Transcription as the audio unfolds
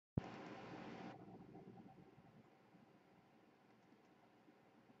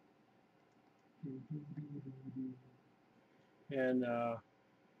And I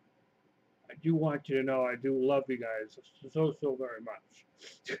do want you to know I do love you guys so very much.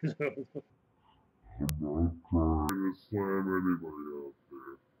 I'm not trying to slam anybody out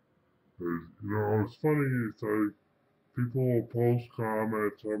there. 'Cause, it's funny, it's like people will post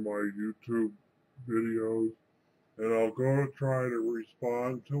comments on my YouTube videos, and I'll go to try to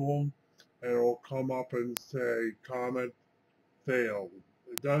respond to them, and it'll come up and say, comment failed.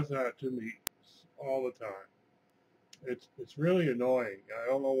 It does that to me all the time. It's really annoying. I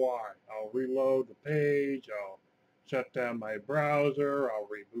don't know why. I'll reload the page, I'll shut down my browser, I'll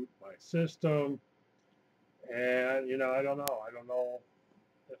reboot my system, and I don't know.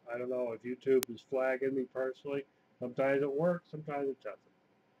 I don't know if YouTube is flagging me personally. Sometimes it works, sometimes it doesn't.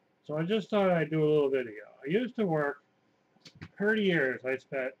 So I just thought I'd do a little video. I used to work 30 years I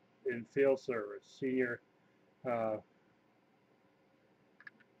spent in field service, senior uh,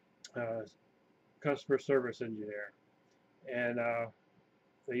 uh, customer service engineer, and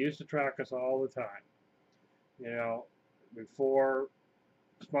they used to track us all the time. You know, before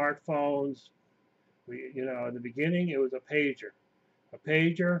smartphones, in the beginning it was a pager,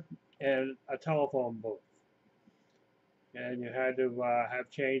 and a telephone booth, and you had to have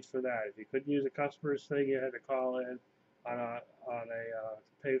change for that. If you couldn't use a customer's thing, you had to call in on a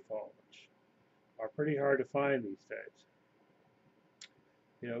payphone, which are pretty hard to find these days.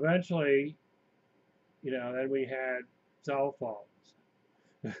 Eventually, then we had cell phones.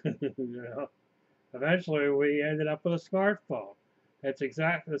 you know, Eventually we ended up with a smartphone.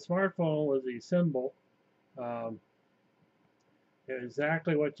 The smartphone was the symbol. Um,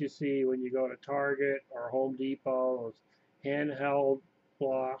 exactly what you see when you go to Target or Home Depot, those handheld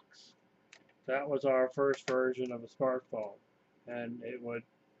blocks. That was our first version of a smartphone, and it would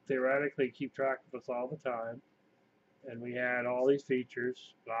theoretically keep track of us all the time. And we had all these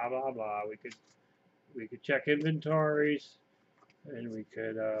features, blah blah blah. We could check inventories, and we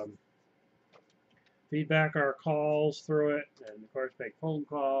could feedback our calls through it, and of course make phone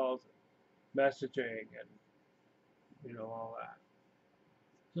calls, messaging, and all that.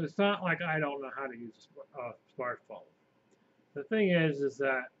 So it's not like I don't know how to use a smartphone. The thing is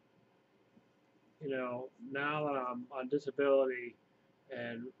that now that I'm on disability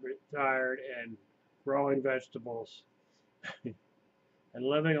and retired and growing vegetables and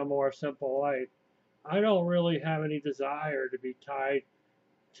living a more simple life, I don't really have any desire to be tied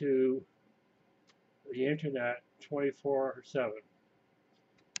to the internet 24/7.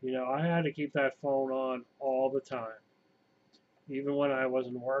 I had to keep that phone on all the time. Even when I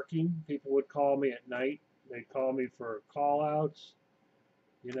wasn't working, people would call me at night. They'd call me for call outs.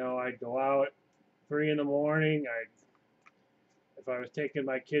 I'd go out at 3 in the morning. If I was taking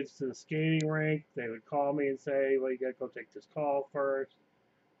my kids to the skating rink, they would call me and say, well, you got to go take this call first.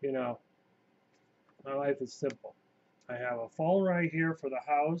 You know, my life is simple. I have a phone right here for the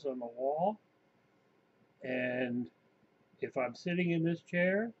house on the wall. And if I'm sitting in this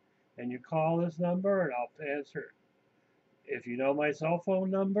chair and you call this number, and I'll answer it. If you know my cell phone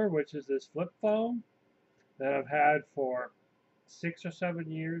number, which is this flip phone that I've had for 6 or 7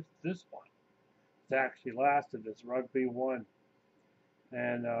 years, this one. It's actually lasted. It's Rugby One.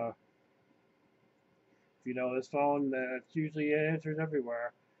 And if you know this phone, it usually answers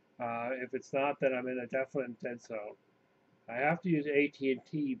everywhere. If it's not, then I'm in a definite dead zone. I have to use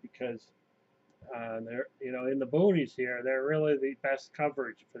AT&T because they're, in the boonies here, they're really the best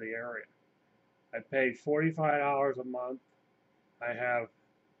coverage for the area. I pay $45 a month. I have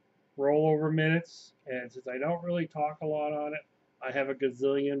rollover minutes, and since I don't really talk a lot on it, I have a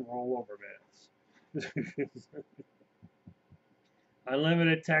gazillion rollover minutes.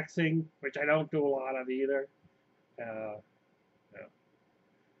 Unlimited texting, which I don't do a lot of either. Uh,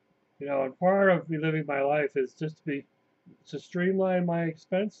 and part of me living my life is just to streamline my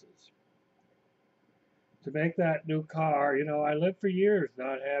expenses. To make that new car, I lived for years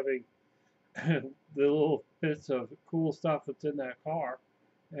not having the little bits of cool stuff that's in that car,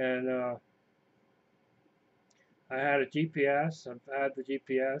 and I had a GPS. I've had the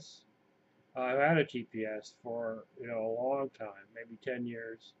GPS. I've had a GPS for a long time, maybe 10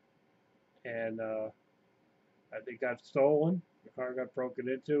 years, and it got stolen. The car got broken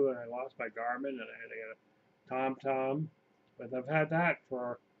into, and I lost my Garmin, and I had to get a TomTom. But I've had that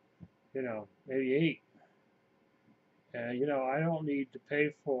for maybe 8. And I don't need to pay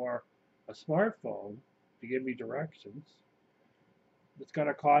for a smartphone to give me directions. It's going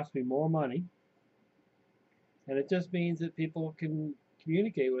to cost me more money, and it just means that people can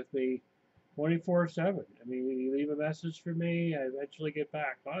communicate with me 24/7. I mean, you leave a message for me, I eventually get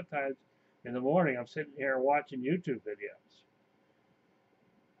back. A lot of times in the morning, I'm sitting here watching YouTube videos.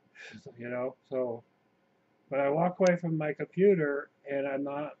 You know, so but I walk away from my computer and I'm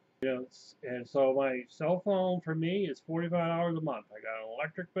not, you know, and so my cell phone for me is $45 a month. I got an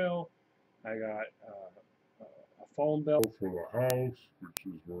electric bill, I got a phone bill for the house, which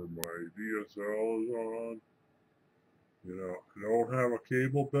is where my DSL is on. You know, I don't have a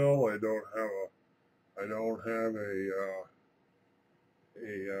cable bill. I don't have a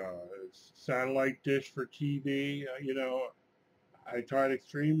satellite dish for TV. You know, I try to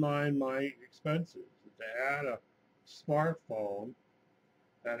streamline my expenses. To add a smartphone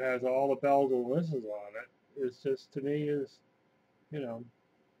that has all the bells and whistles on it is just to me is, you know,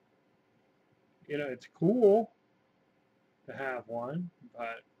 it's cool to have one,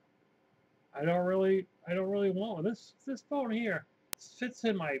 but I don't really want one. This phone here fits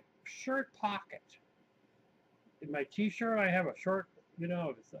in my shirt pocket. In my T-shirt, I have a short, you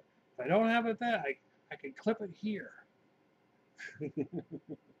know, if I don't have it there, I can clip it here.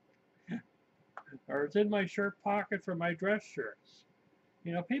 Or it's in my shirt pocket for my dress shirts.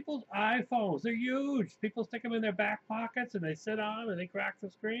 You know, people's iPhones, they're huge. People stick them in their back pockets and they sit on them and they crack the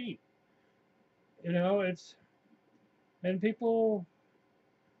screen. You know, and people,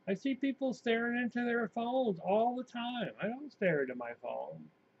 I see people staring into their phones all the time. I don't stare into my phone.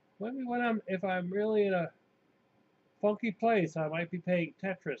 Maybe if I'm really in a funky place, I might be playing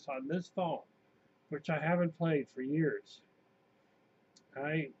Tetris on this phone, which I haven't played for years.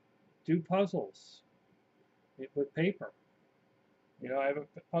 I do puzzles with paper. You know, I have a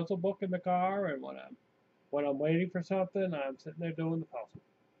puzzle book in the car, and when I'm waiting for something, I'm sitting there doing the puzzle.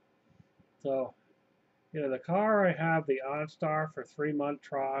 So, you know, the car I have the OnStar for 3-month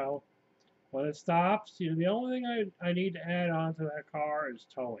trial. When it stops, you know, the only thing I need to add on to that car is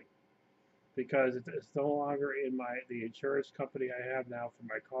towing, because it's no longer in the insurance company I have now for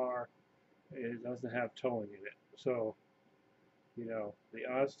my car. It doesn't have towing in it. So, you know, the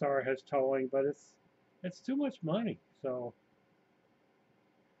OnStar has towing, but it's too much money. So,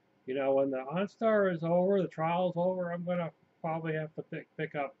 you know, when the OnStar is over, the trial is over, I'm gonna probably have to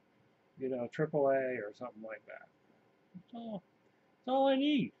pick up, you know, AAA or something like that. That's all I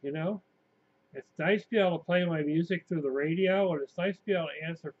need, you know. It's nice to be able to play my music through the radio, and it's nice to be able to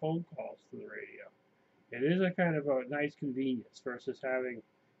answer phone calls through the radio. It is a kind of a nice convenience versus having,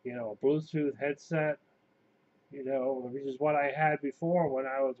 you know, a Bluetooth headset, you know, which is what I had before when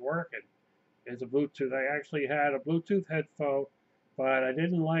I was working, is a Bluetooth. I actually had a Bluetooth headphone, but I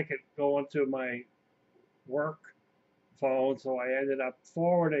didn't like it going to my work phone, so I ended up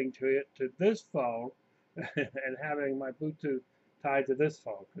forwarding to this phone and having my Bluetooth tied to this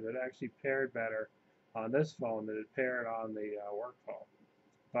phone, because it actually paired better on this phone than it paired on the work phone.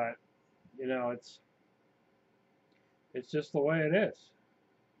 But you know, it's just the way it is.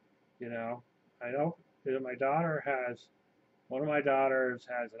 You know, I know, you know, one of my daughters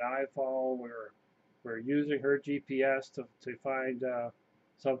has an iPhone. We're using her GPS to find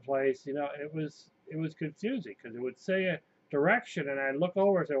some place. You know, it was confusing because it would say a direction, and I'd look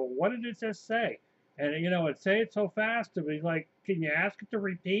over and say, well, what did it just say? And, you know, it'd say it so fast to be like, can you ask it to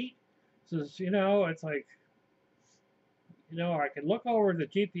repeat? So, you know, it's like, you know, I can look over the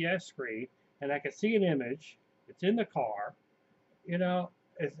GPS screen and I can see an image. It's in the car, you know,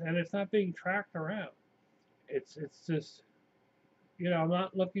 and it's not being tracked around. It's just, you know, I'm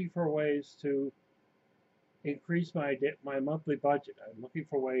not looking for ways to increase my monthly budget. I'm looking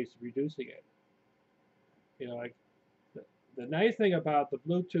for ways of reducing it. You know, like the nice thing about the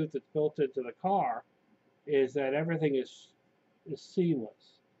Bluetooth that's built into the car is that everything is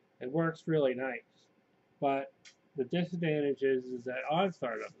seamless. It works really nice. But the disadvantage is that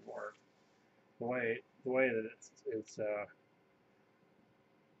OnStar doesn't work the way that it's the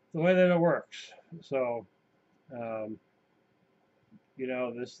way that it works. So, you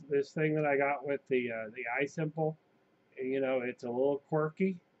know, this thing that I got with the iSimple, you know, it's a little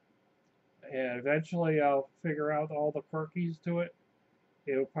quirky, and eventually I'll figure out all the quirkies to it.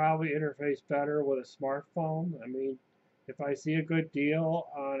 It'll probably interface better with a smartphone. I mean, if I see a good deal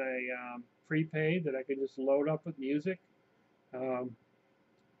on a prepaid that I can just load up with music,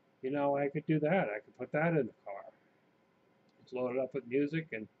 you know, I could do that. I could put that in the car. Just load it up with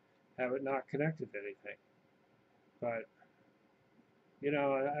music and have it not connected to anything. But you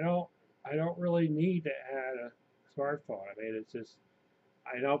know, I don't really need to add a smartphone. I mean, it's just,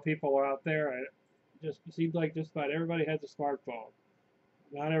 I know people are out there. It just seems like just about everybody has a smartphone.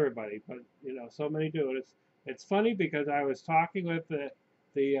 Not everybody, but you know, so many do. It's funny because I was talking with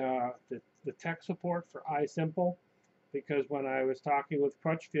the tech support for iSimple, because when I was talking with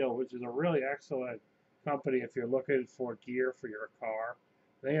Crutchfield, which is a really excellent company if you're looking for gear for your car,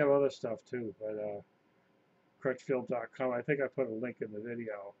 they have other stuff too, but Crutchfield.com. I think I put a link in the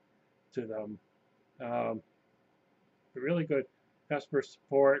video. to them. Really good customer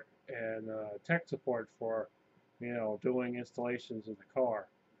support and tech support for, doing installations in the car.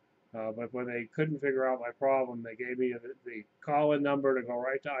 But when they couldn't figure out my problem, they gave me the call-in number to go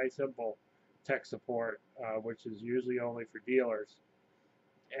right to iSimple tech support, which is usually only for dealers.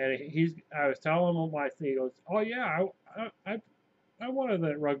 And I was telling him my thing. He goes, "Oh yeah, I wanted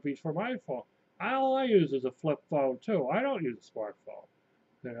that rugby for my phone. All I use is a flip phone too. I don't use a smartphone,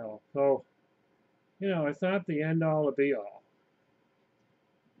 So, it's not the end all to be all.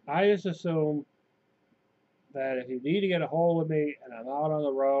 I just assume that if you need to get a hold of me and I'm out on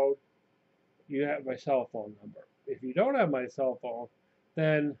the road, you have my cell phone number. If you don't have my cell phone,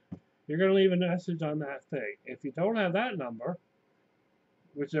 then you're going to leave a message on that thing. If you don't have that number,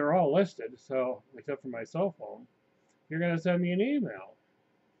 which they're all listed, so except for my cell phone, you're going to send me an email.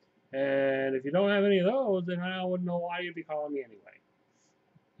 And if you don't have any of those, then I wouldn't know why you'd be calling me anyway.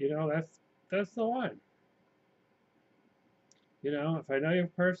 That's the one. If I know you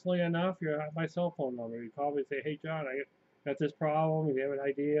personally enough, you have my cell phone number. You call me and say, "Hey, John, I got this problem. If you have an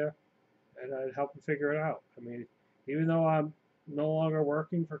idea," and I'd help you figure it out. I mean, even though I'm no longer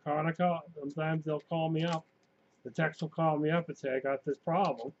working for Conoco, sometimes they'll call me up. The techs will call me up and say, "I got this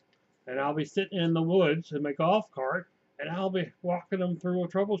problem," and I'll be sitting in the woods in my golf cart, and I'll be walking them through a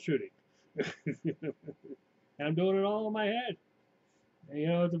troubleshooting. And I'm doing it all in my head. And,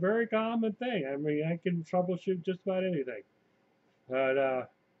 it's a very common thing. I mean, I can troubleshoot just about anything. But,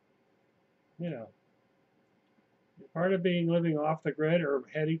 part of living off the grid or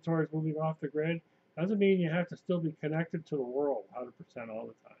heading towards moving off the grid doesn't mean you have to still be connected to the world 100% all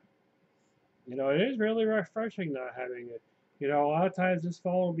the time. It is really refreshing not having it. A lot of times this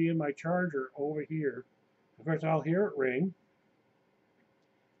phone will be in my charger over here. Of course, I'll hear it ring,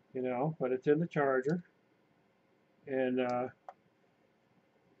 but it's in the charger. And,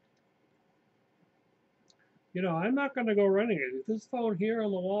 I'm not going to go running it. If this phone here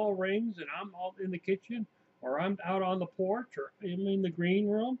on the wall rings and I'm out in the kitchen or I'm out on the porch or I'm in the green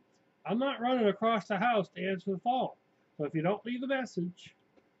room, I'm not running across the house to answer the phone. So if you don't leave a message,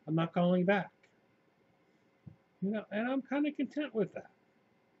 I'm not calling back. And I'm kind of content with that.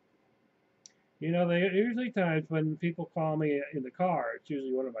 There usually times when people call me in the car, it's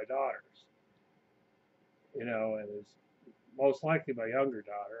usually one of my daughters. And it's most likely my younger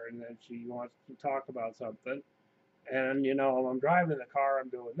daughter, and then she wants to talk about something. And, I'm driving the car, I'm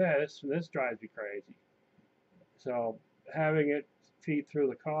doing this, and this drives me crazy. So having it feed through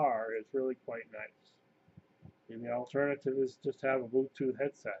the car is really quite nice. And the alternative is just have a Bluetooth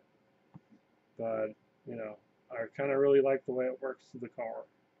headset. But, I kind of really like the way it works through the car.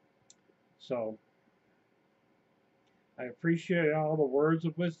 So I appreciate all the words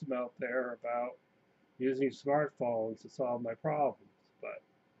of wisdom out there about using smartphones to solve my problems. But,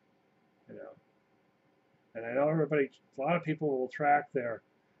 and I know a lot of people will track their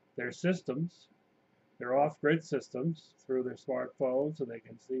systems, their off-grid systems through their smartphones, so they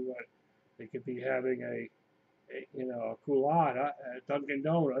can see what they could be having a culotta at Dunkin'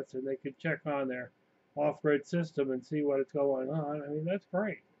 Donuts, and they could check on their off-grid system and see what's going on. I mean, that's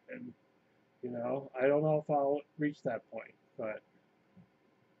great. And, I don't know if I'll reach that point, but,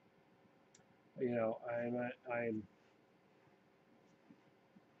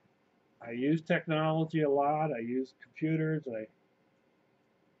 I use technology a lot. I use computers, and I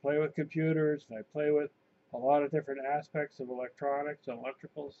play with computers, and I play with a lot of different aspects of electronics and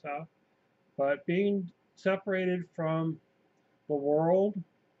electrical stuff. But being separated from the world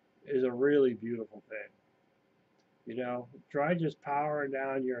is a really beautiful thing. Try just powering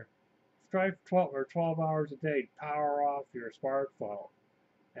down try 12 hours a day, power off your smartphone,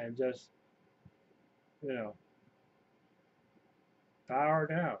 and just, power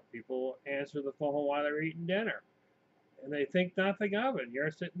down. People answer the phone while they're eating dinner, and they think nothing of it.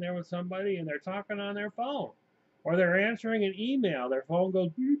 You're sitting there with somebody, and they're talking on their phone, or they're answering an email. Their phone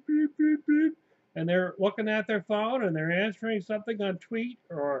goes beep, beep, beep, beep, and they're looking at their phone, and they're answering something on Tweet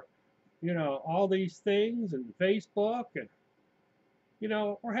or, all these things, and Facebook, and,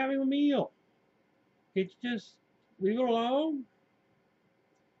 we're having a meal. It's just, leave it alone.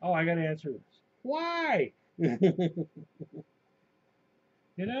 Oh, I got to answer this. Why?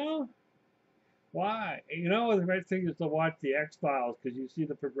 Why? The right thing is to watch the X-Files, because you see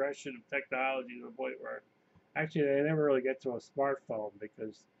the progression of technology to the point where actually they never really get to a smartphone,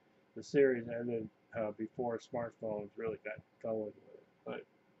 because the series ended before smartphones really got going with it. But,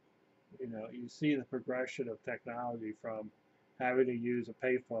 you see the progression of technology from having to use a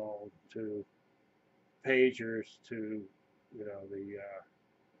payphone to pagers to,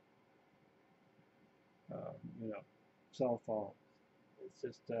 cell phone. It's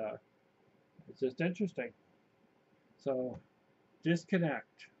just, It's just interesting. So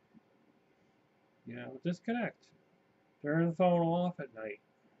disconnect. You know, disconnect. Turn the phone off at night.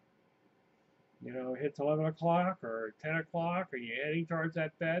 You know, it hits 11 o'clock or 10 o'clock, or you're heading towards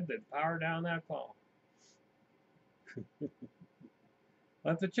that bed, then power down that phone.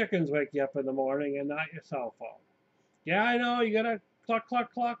 Let the chickens wake you up in the morning and not your cell phone. Yeah, I know, you got a cluck,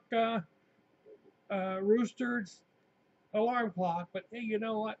 cluck, cluck, rooster's alarm clock, but hey, you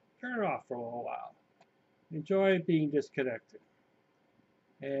know what? Turn it off for a little while. Enjoy being disconnected.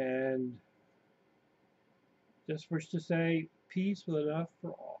 And just wish to say peace with enough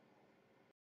for all.